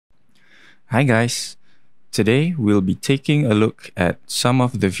Hi guys! Today we'll be taking a look at some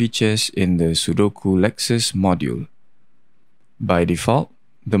of the features in the Sudoku Lexus module. By default,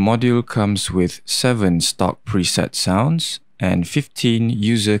 the module comes with 7 stock preset sounds and 15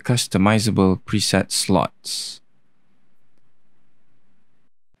 user customizable preset slots.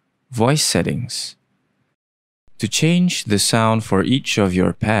 Voice settings. To change the sound for each of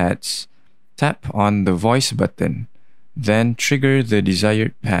your pads, tap on the voice button, then trigger the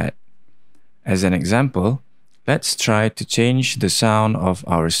desired pad. As an example, let's try to change the sound of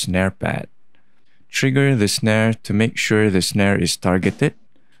our snare pad. Trigger the snare to make sure the snare is targeted,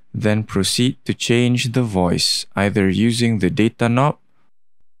 then proceed to change the voice either using the data knob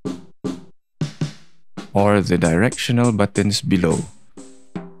or the directional buttons below.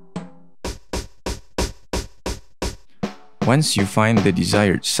 Once you find the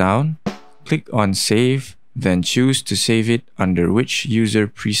desired sound, click on Save, then choose to save it under which user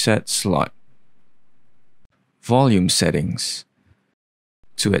preset slot. Volume settings.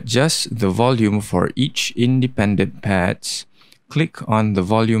 To adjust the volume for each independent pads, click on the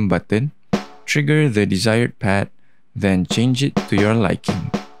volume button, trigger the desired pad, then change it to your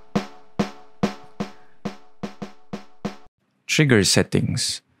liking. Trigger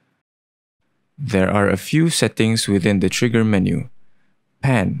settings. There are a few settings within the trigger menu.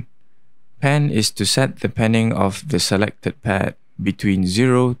 Pan. Pan is to set the panning of the selected pad between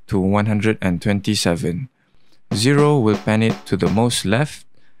 0 to 127. 0 will pan it to the most left,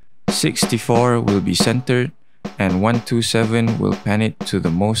 64 will be centered, and 127 will pan it to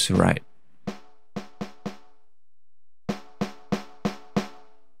the most right.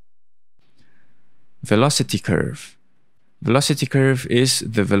 Velocity curve. Velocity curve is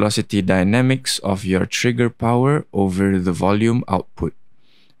the velocity dynamics of your trigger power over the volume output.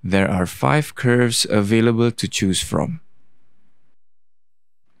 There are 5 curves available to choose from.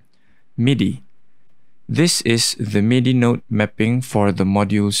 MIDI. This is the MIDI note mapping for the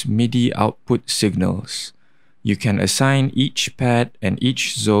module's MIDI output signals. You can assign each pad and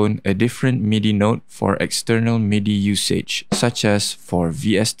each zone a different MIDI note for external MIDI usage, such as for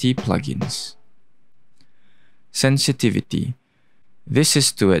VST plugins. Sensitivity. This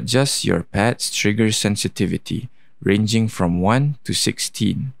is to adjust your pad's trigger sensitivity, ranging from 1 to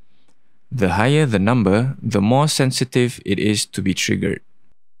 16. The higher the number, the more sensitive it is to be triggered.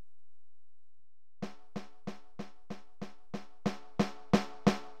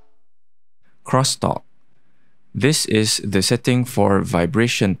 Crosstalk. This is the setting for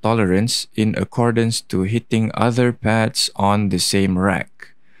vibration tolerance in accordance to hitting other pads on the same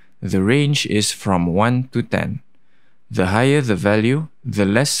rack. The range is from 1 to 10. The higher the value, the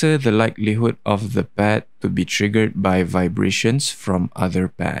lesser the likelihood of the pad to be triggered by vibrations from other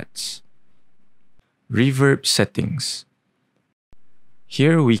pads. Reverb settings.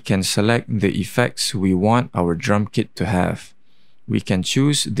 Here we can select the effects we want our drum kit to have. We can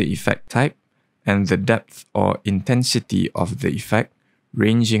choose the effect type and the depth or intensity of the effect,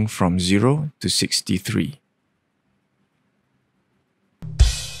 ranging from 0 to 63.